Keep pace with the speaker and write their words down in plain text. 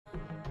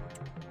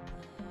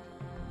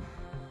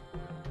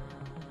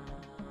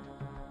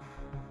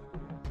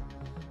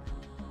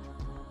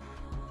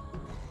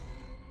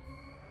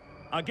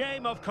A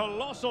game of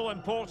colossal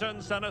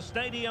importance and a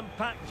stadium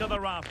packed to the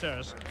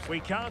rafters. We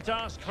can't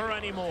ask for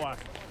any more.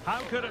 How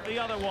could it be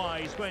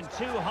otherwise when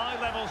two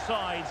high-level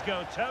sides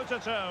go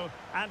toe-to-toe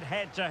and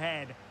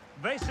head-to-head?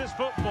 This is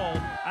football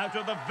out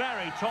of the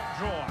very top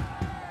drawer.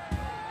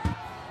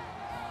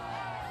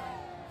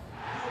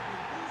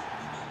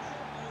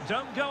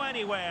 Don't go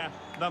anywhere.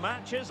 The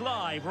match is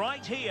live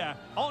right here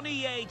on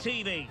EA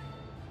TV.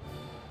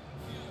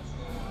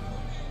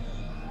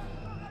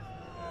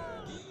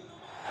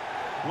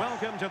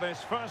 Welcome to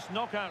this first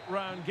knockout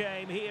round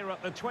game here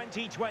at the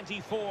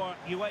 2024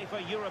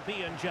 UEFA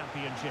European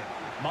Championship.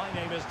 My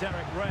name is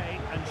Derek Ray,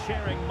 and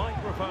sharing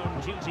microphone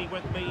duty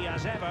with me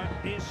as ever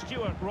is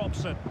Stuart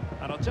Robson.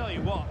 And I'll tell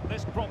you what,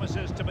 this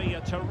promises to be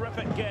a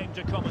terrific game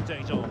to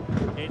commentate on.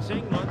 It's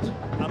England,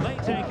 and they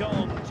take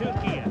on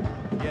Turkiye.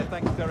 Yeah,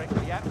 thanks, Derek.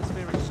 The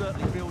atmosphere is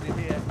certainly building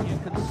here. You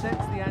can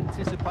sense the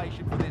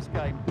anticipation for this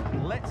game.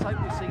 Let's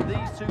hope we see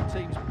these two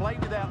teams play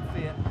without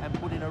fear and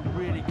put in a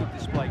really good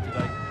display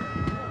today.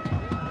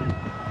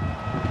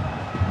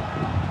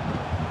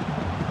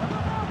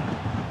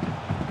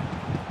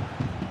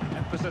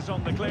 Emphasis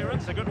on the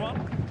clearance, a good one.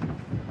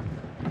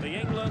 The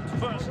England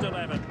first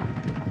 11.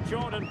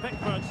 Jordan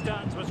Pickford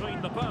stands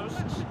between the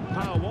posts.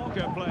 Kyle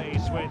Walker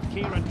plays with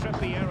Kieran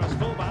Trippier as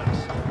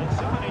fullbacks. There's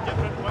so many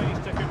different ways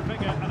to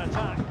configure an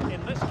attack.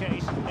 In this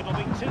case, it'll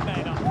be two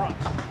men up front.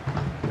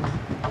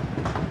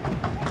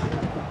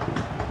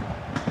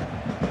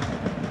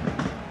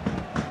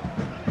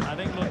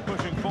 And England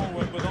pushing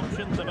forward with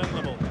options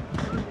available.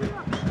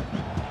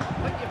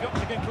 I think you've got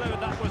to conclude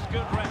that was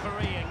good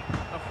refereeing.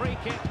 A free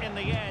kick in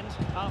the end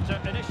after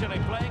initially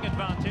playing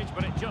advantage,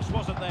 but it just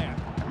wasn't there.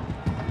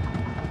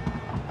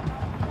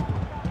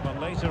 Well,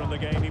 later in the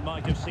game he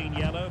might have seen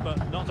yellow,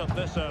 but not at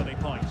this early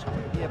point.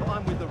 Yeah, but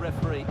I'm with the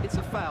referee. It's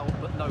a foul,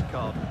 but no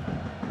card.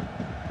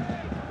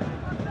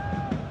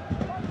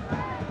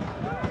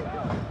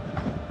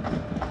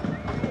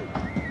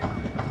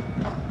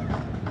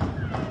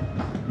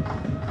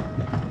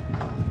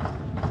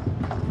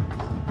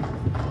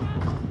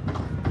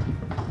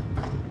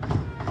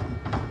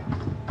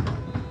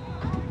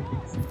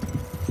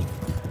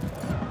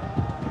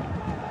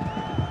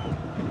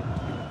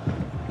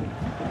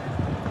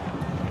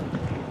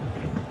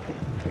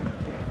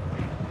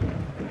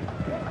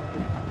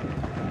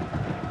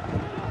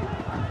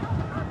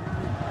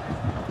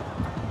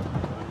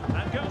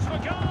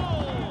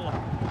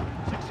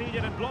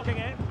 Blocking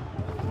it.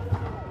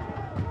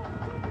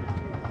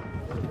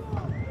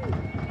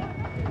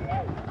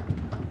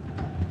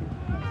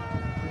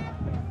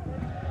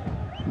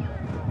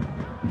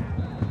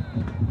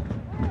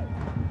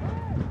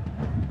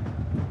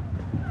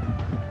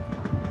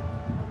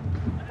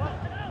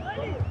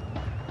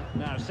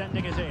 Now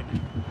sending us in.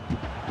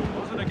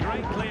 Wasn't a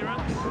great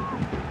clearance.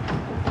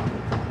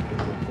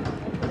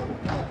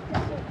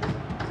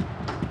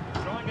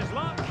 Trying his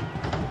luck.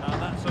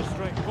 And that's a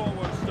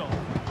straightforward stop.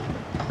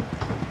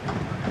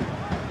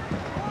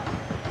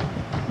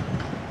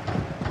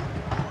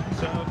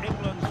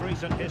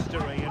 Recent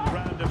history in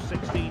round of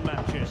 16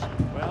 matches.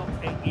 Well,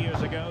 8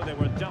 years ago they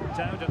were dumped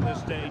out at this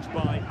stage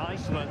by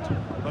Iceland,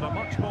 but a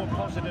much more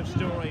positive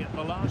story at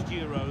the last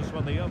Euros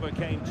when they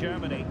overcame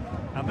Germany.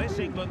 And this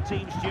England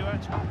team,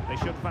 Stuart, they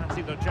should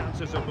fancy their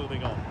chances of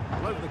moving on.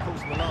 Well, over the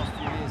course of the last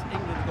few years,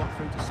 England have got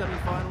through to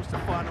semi-finals, to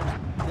finals.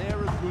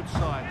 They're a good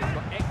side. They've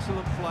got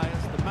excellent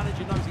players. The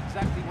manager knows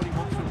exactly what he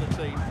wants from the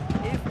team.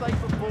 If they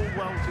perform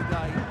well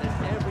today, there's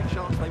every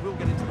chance they will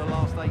get into the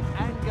last 8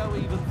 and go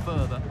even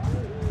further.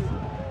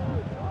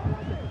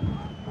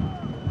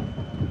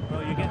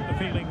 Well, you get the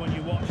feeling when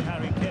you watch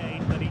Harry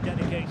Kane that he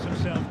dedicates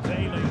himself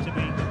daily to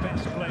being the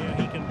best player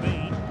he can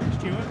be.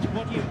 Stuart,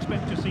 what do you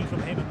expect to see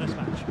from him in this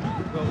match?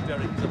 Well,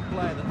 Derek, he's a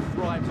player that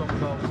thrives on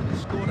goals. He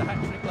scored a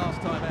hat-trick last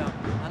time out,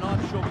 and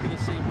I'm sure we're going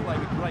to see him play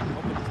with great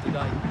confidence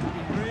today.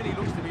 He really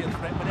looks to be a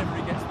threat whenever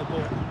he gets the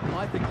ball.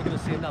 I think we're going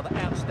to see another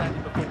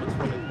outstanding performance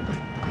from him.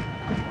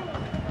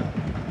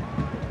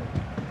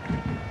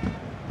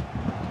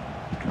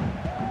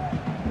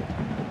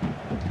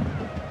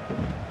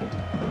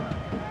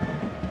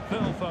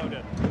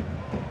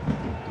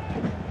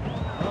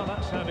 Well,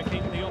 that's how to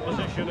keep the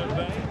opposition at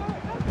bay.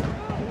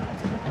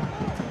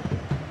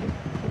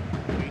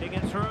 Feeding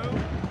it through.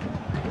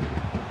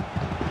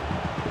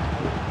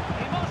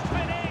 He must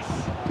finish!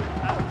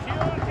 A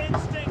pure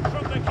instinct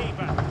from the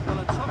keeper. Well,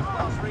 a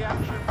top-class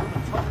reaction from a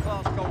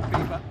top-class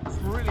goalkeeper.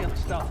 Brilliant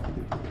stuff.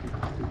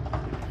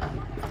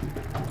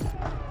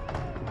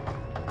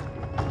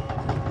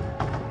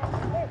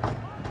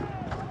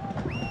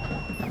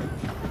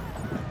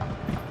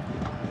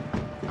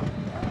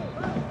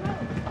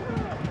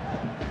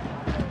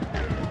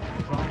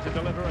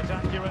 Deliver it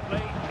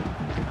accurately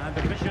and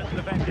efficient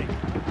defending.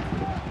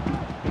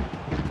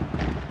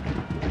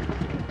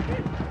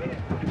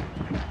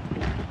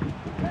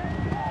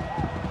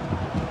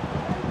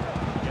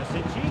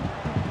 Yasinci.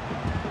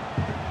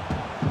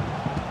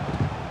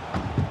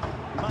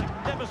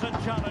 Magnificent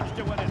challenge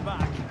to win it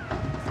back.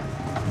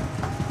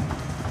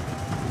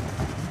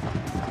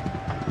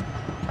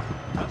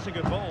 That's a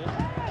good ball.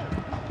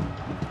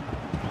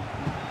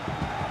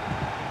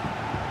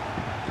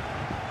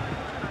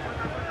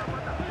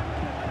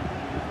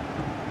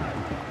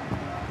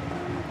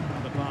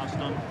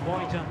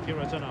 quite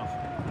accurate enough.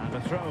 And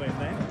a throw in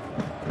then.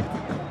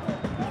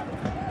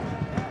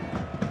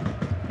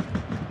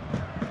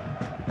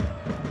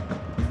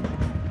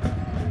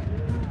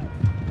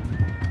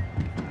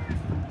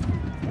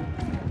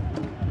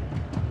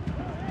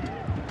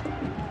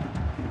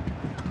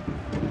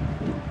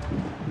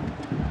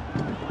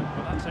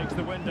 Takes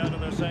the wind out of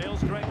their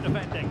sails. Great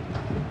defending.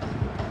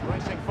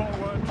 Racing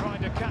forward,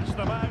 trying to catch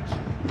them out.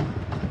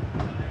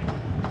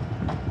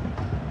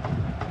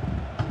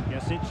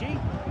 Yasici.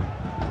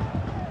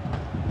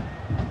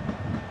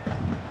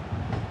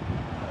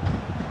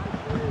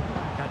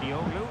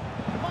 Kadioglu.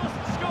 Must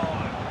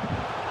score!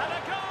 And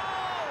a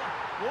goal!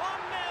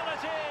 1-0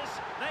 it is.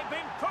 They've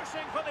been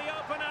pushing for the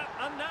opener,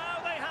 and now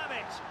they have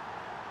it.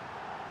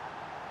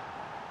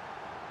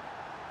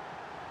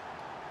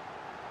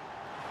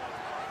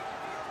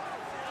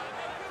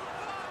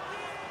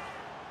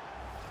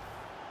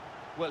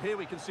 Well, here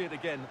we can see it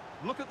again.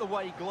 Look at the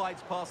way he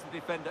glides past the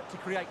defender to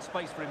create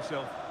space for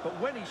himself. But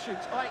when he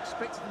shoots, I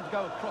expected him to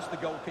go across the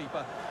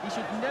goalkeeper. He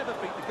should never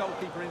beat the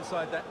goalkeeper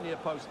inside that near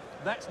post.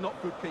 That's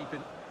not good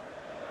keeping.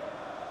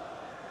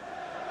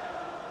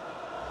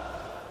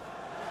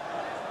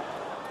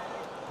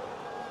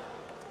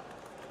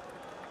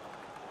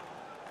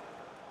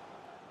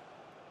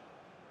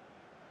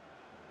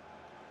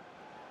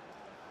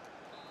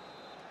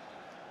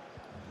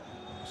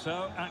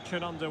 So,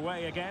 action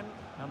underway again,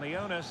 and the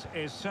onus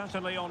is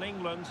certainly on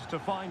England to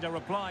find a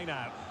reply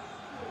now.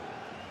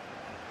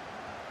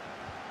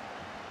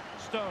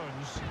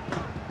 Stones.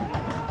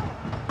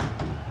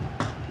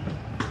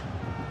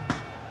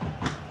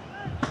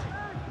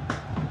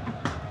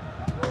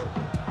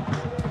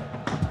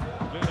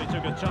 Clearly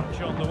took a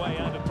touch on the way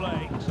out of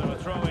play, so a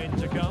throw-in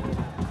to come.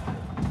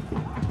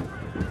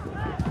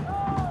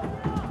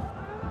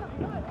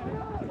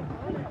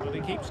 But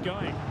he keeps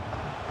going.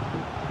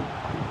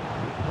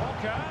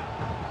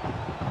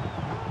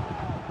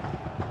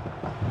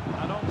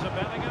 And on to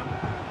Bellingham.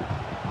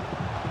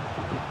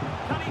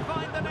 Can he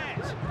find the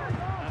net?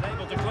 And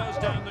able to close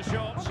down the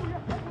shot.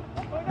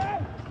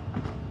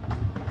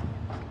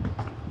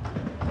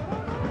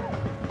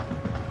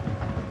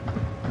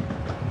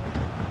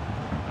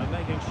 And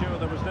making sure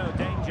there was no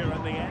danger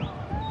in the end.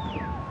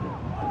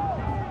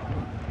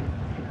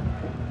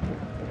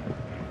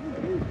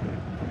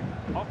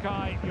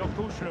 Okay,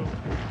 Yokushlu.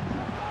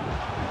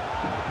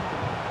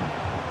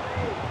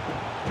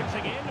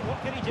 In. What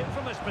can he do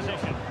from this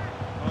position?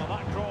 Well,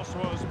 that cross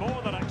was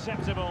more than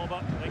acceptable,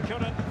 but they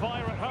couldn't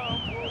fire at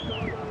home.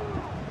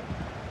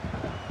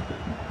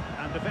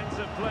 And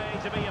defensive play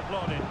to be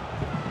applauded.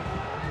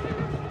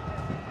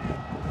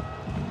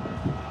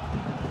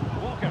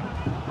 Walker.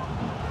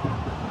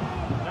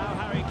 Now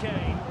Harry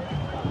Kane.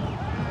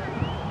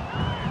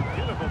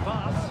 Beautiful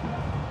pass.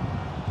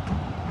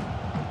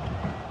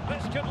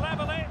 This could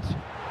level it.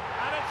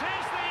 And it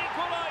is the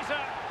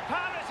equaliser.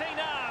 Parity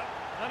now.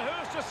 And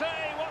who's to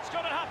say what's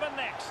going to happen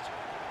next?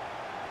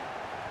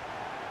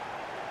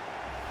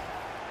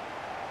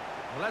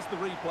 Well, as the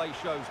replay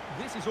shows,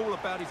 this is all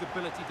about his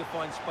ability to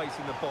find space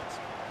in the box,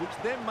 which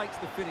then makes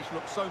the finish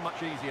look so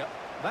much easier.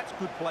 That's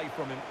good play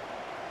from him.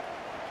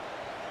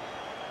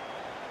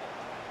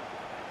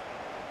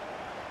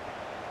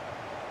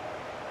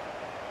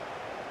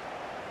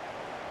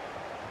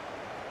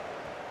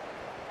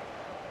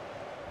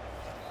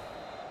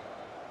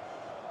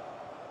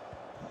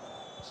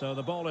 So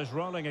the ball is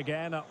rolling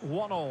again at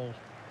 1-1.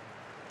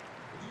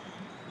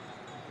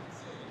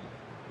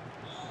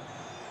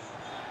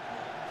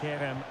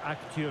 Kerem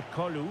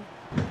Aktürkoğlu.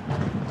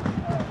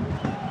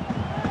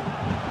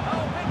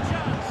 Oh, big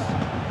chance!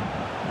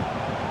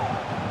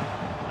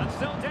 And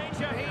still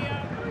danger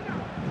here.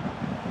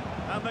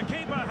 And the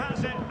keeper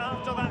has it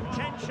after that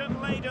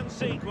tension-laden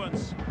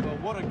sequence. Well,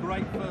 what a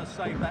great first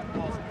save that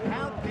was.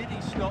 How did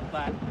he stop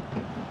that?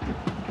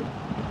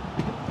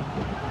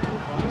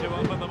 Trying to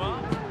open them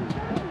up.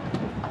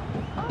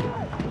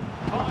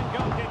 Fine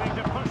goalkeeping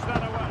to push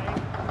that away.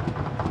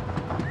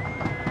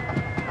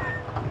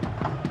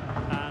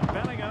 And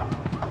Bellingham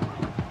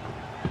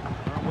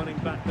are winning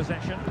back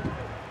possession.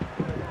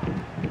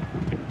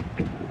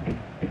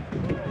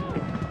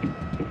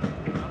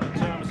 Well, in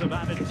terms of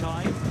added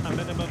time, a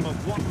minimum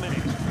of 1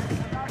 minute.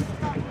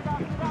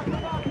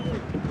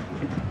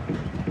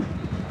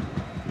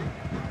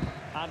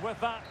 And with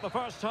that, the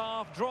first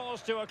half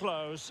draws to a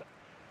close.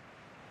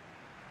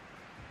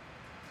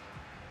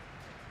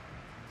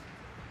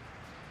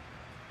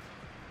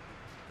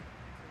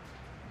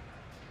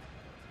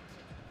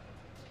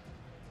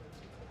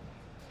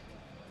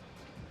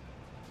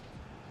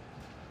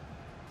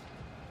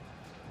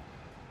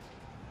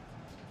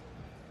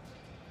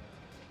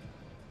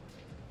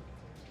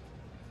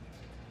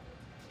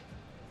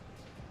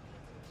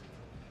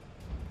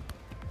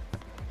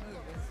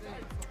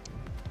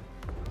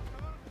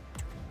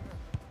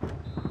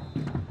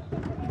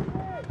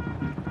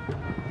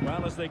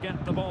 Well, as they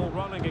get the ball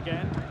running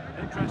again,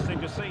 interesting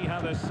to see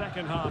how the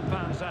second half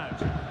pans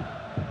out.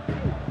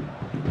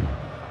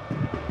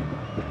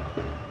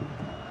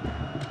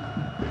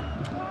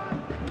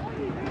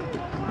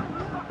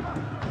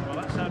 Well,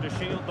 that's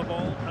shield the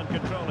ball and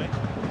control it.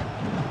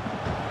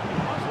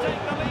 Must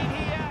take the lead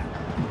here.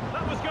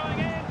 That was going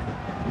in.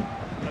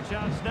 A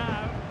chance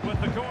now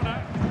with the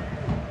corner.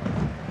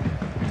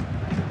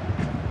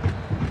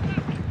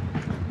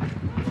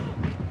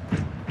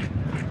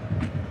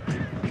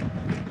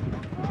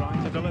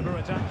 Trying to deliver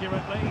it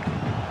accurately.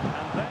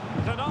 And then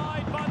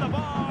denied by the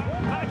bar.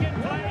 Back in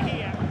play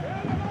here.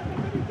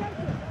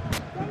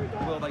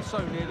 Well, they so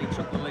nearly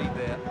took the lead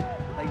there.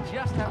 They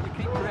just have to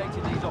keep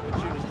creating these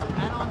opportunities,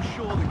 and I'm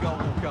sure the goal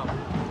will come.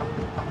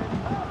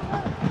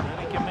 And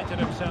he committed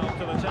himself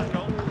to the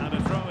tackle, and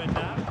a throw-in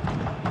now.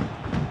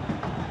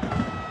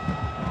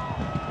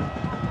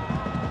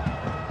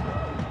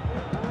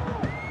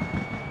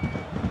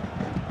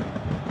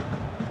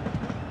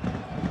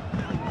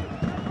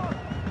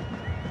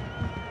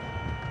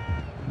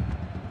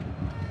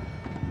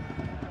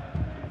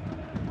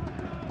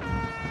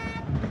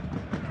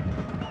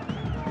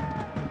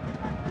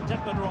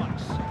 Declan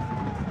Rice.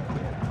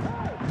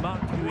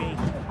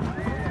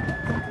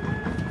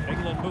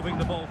 England moving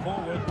the ball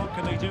forward. What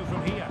can they do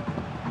from here?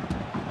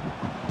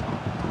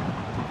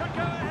 Could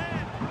go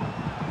ahead.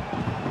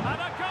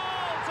 And a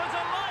goal to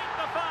delight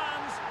the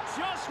fans.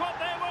 Just what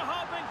they were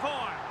hoping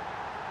for.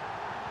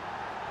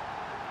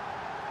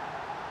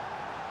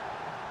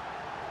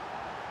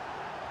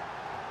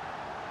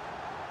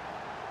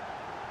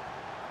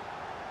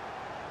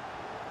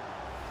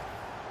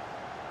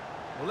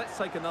 Well, let's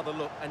take another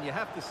look, and you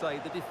have to say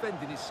the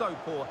defending is so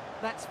poor.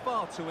 That's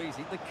far too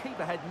easy. The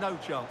keeper had no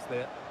chance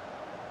there.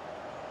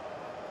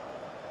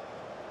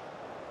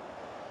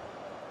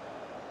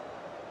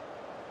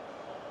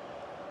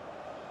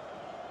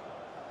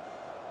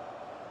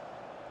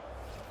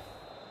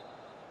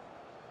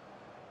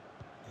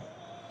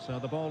 So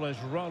the ball is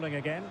rolling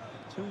again.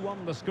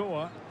 2-1 the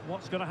score.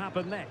 What's going to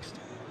happen next?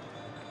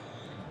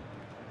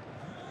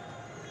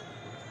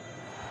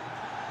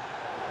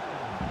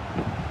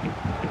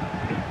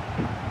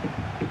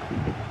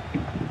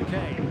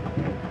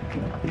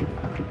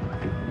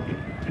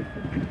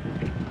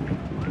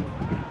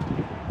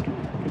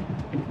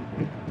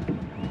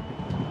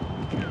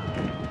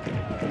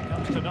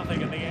 Comes to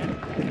nothing in the end.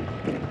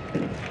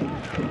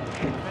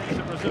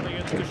 Defensive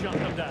Brazilians to shut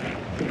them down.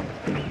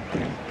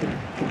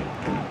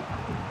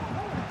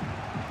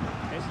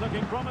 It's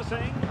looking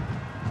promising.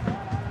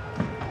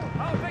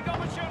 Oh, big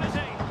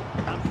opportunity.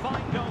 And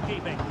fine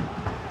goalkeeping.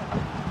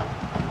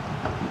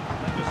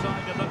 They've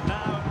decided that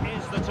now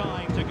is the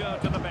time to go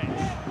to the bench.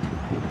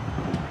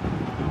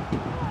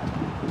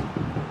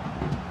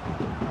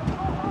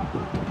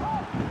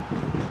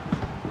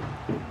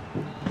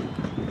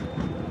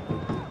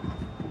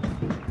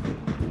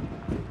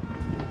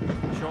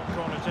 Short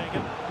corner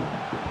taken.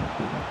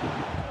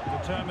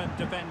 Determined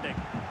defending.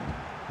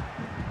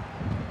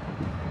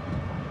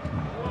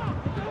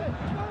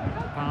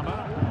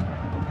 Palmer.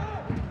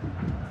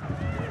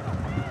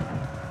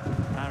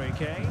 Harry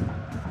Kane.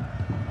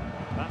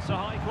 That's a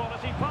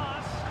high-quality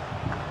pass.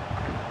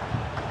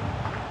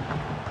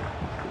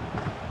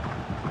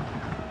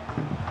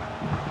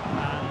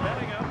 And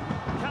Bellingham.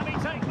 Can he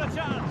take the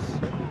chance?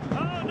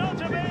 Oh, not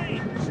to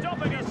be!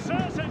 Stopping a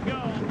certain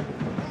goal.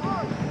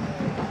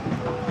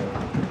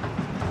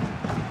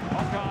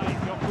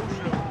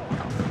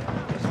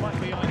 This might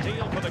be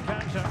ideal for the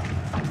counter.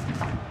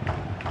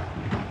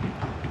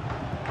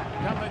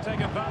 Can they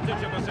take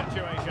advantage of the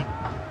situation?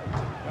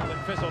 Well, it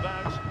fizzled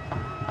out.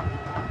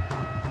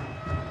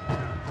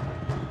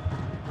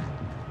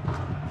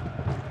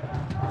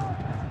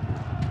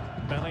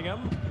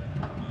 Bellingham.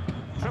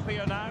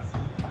 Turkiye now.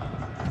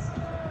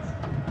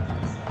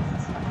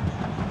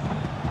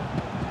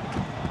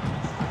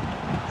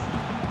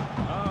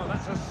 Oh,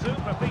 that's a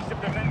super piece of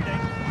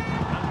defending.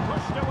 And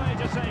pushed away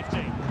to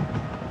safety.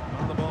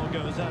 Well, the ball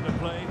goes out of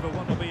play for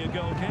what will be a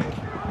goal kick.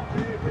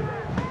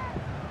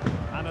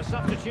 And a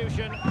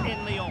substitution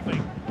in the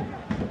offing.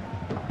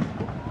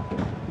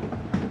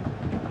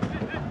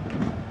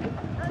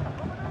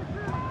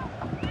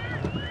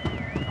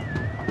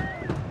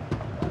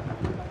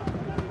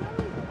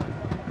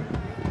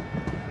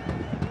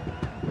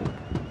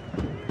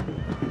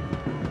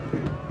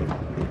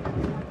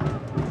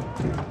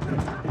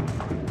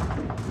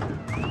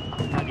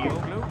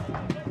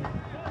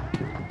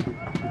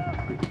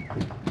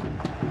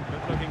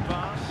 Good-looking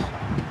pass.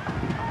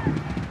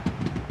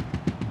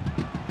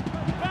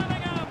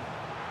 Bellingham!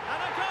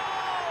 And a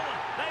goal!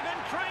 They've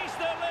increased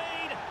their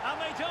lead, and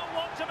they don't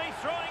want to be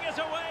throwing it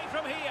away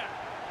from here.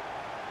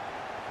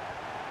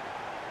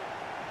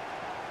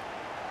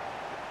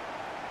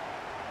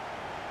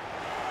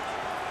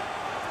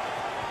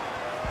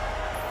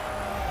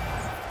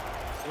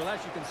 Well,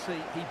 as you can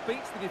see, he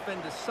beats the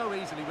defender so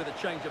easily with a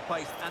change of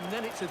pace, and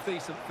then it's a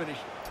decent finish.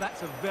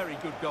 That's a very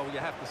good goal, you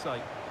have to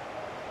say.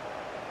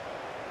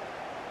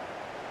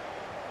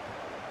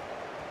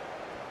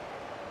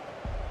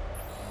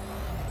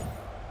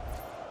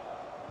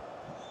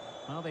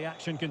 Well, the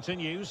action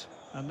continues,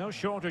 and no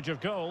shortage of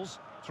goals.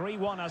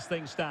 3-1 as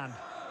things stand.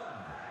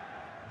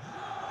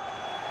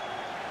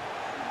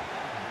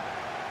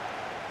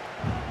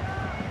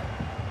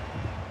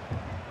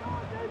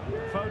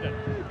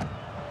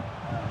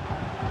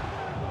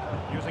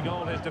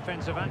 his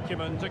defensive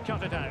acumen to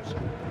cut it out.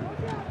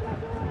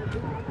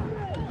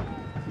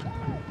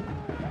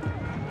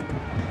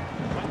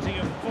 Plenty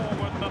of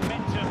forward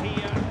momentum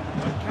here,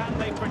 but can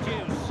they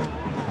produce?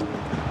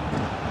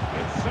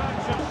 In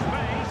search of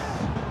space,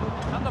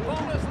 and the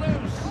ball is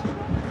loose.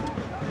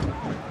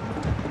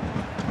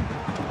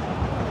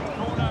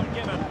 Corner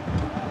given.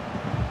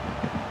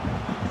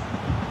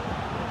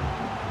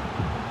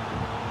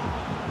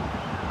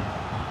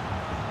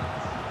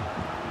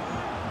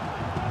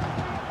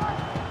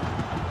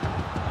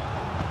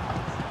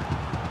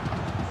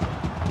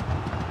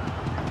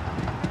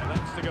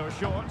 To go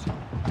short.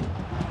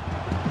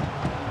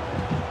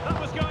 That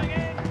was going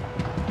in.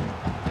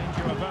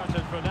 Danger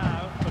averted for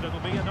now, but it'll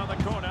be another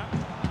corner.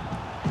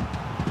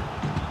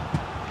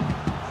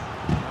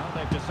 Well,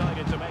 they've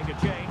decided to make a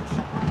change.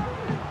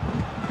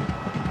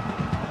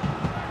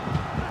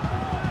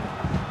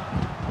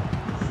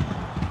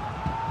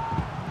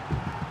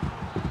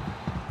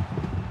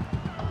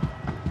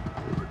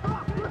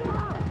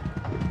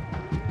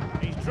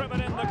 He's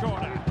driven in the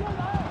corner.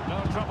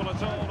 No trouble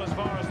at all as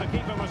far as the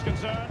keeper was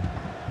concerned.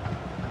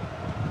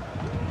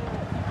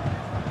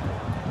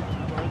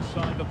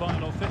 Inside the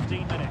final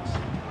 15 minutes.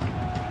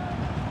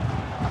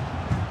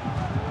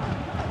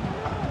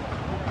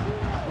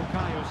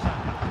 Bukayo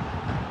Saka.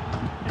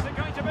 Is it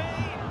going to be?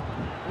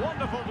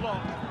 Wonderful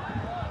block.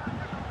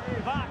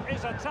 That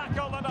is a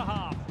tackle and a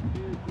half.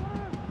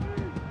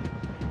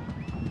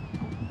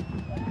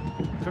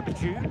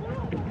 Turkiye.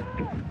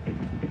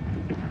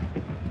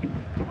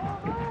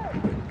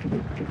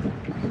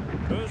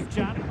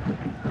 Özcan.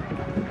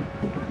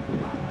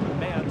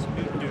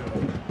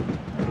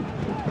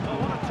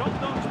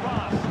 Top-notch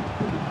pass.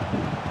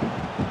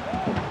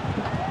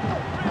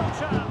 Real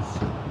chance.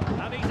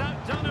 And he's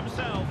outdone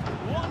himself.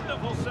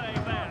 Wonderful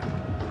save there.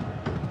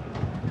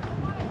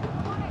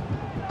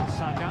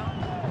 Saka.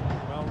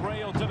 Well,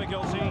 real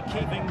difficulty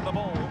keeping the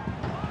ball.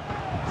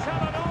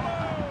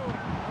 Çalhanoğlu.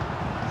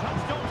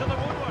 Touched onto the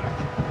woodwork.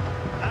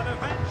 And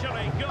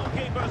eventually,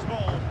 goalkeeper's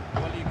ball.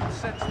 Well, you can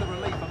sense the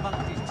relief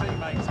amongst his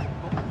teammates.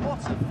 But what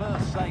a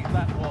first save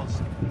that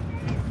was.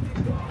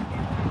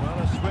 Well,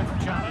 a swift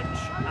challenge.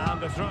 And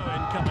the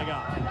throw-in coming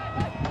up.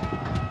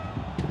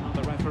 Well,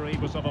 the referee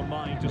was of a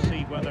mind to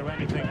see whether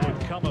anything would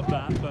come of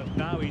that, but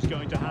now he's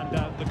going to hand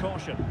out the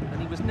caution.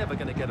 And he was never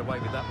going to get away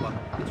with that one.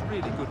 It's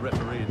really good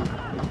refereeing.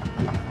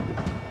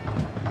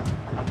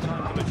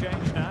 Time for the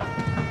change now.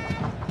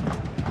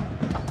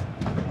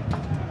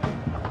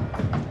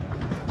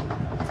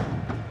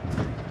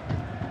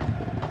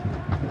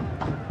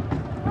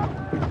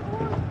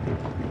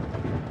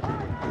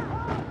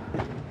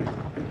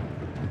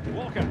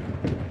 Walker.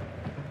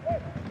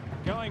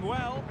 Going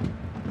well.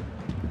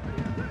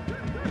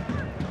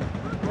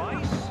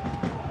 Rice.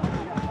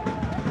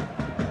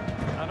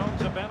 And on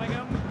to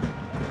Bellingham.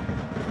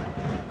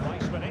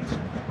 Rice with it.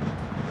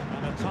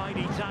 And a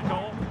tidy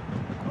tackle.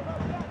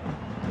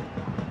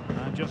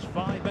 And just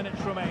 5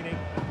 minutes remaining.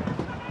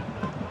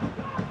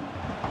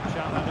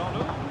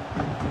 Çalhanoğlu.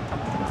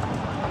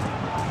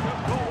 Could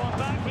pull one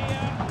back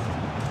here.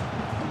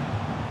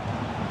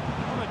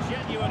 What a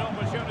genuine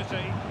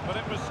opportunity, but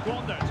it was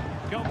squandered.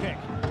 Goal kick.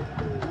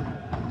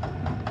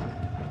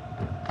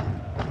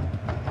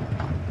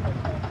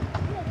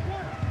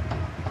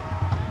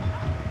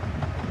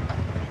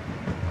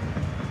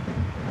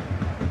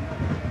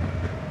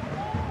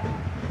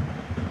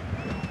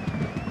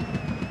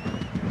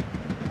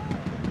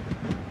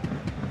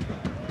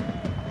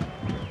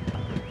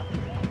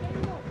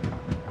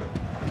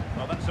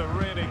 Well, that's a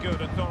really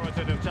good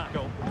authoritative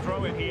tackle.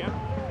 Throw in here.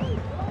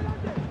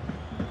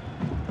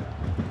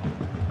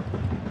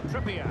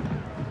 Turkiye.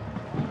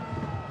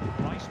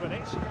 Rice with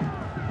it.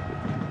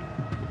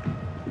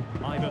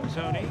 Ivan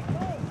Toney.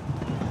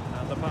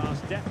 And the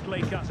pass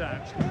deftly cut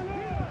out.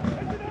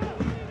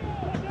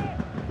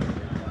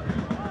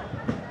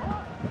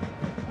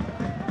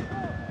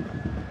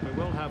 We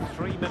will have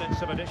 3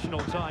 minutes of additional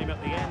time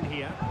at the end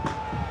here.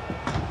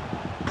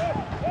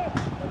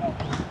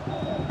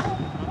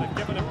 Well, they've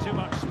given him too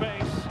much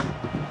space.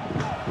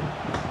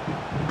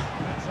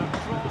 It's a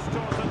cross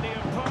towards the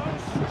near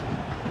post.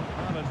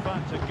 Well, in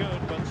fact, a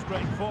good but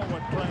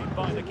straightforward claim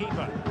by the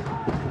keeper.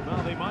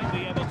 Well, they might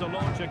be able to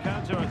launch a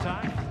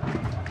counter-attack.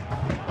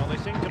 Well, they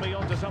seem to be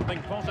onto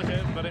something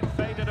positive, but it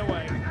faded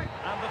away.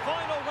 And the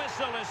final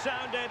whistle is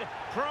sounded.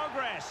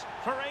 Progress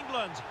for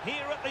England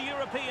here at the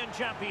European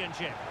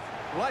Championship.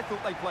 Well, I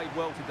thought they played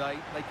well today.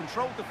 They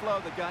controlled the flow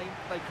of the game,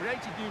 they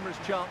created numerous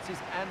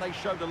chances, and they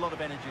showed a lot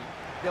of energy.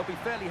 They'll be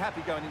fairly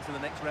happy going into the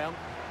next round.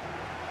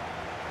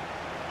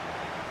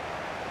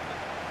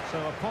 So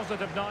a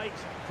positive night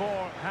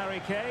for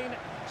Harry Kane.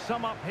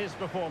 Sum up his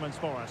performance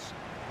for us.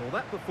 Well,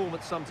 that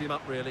performance sums him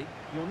up, really.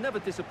 You're never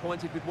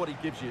disappointed with what he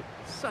gives you.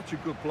 Such a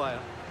good player.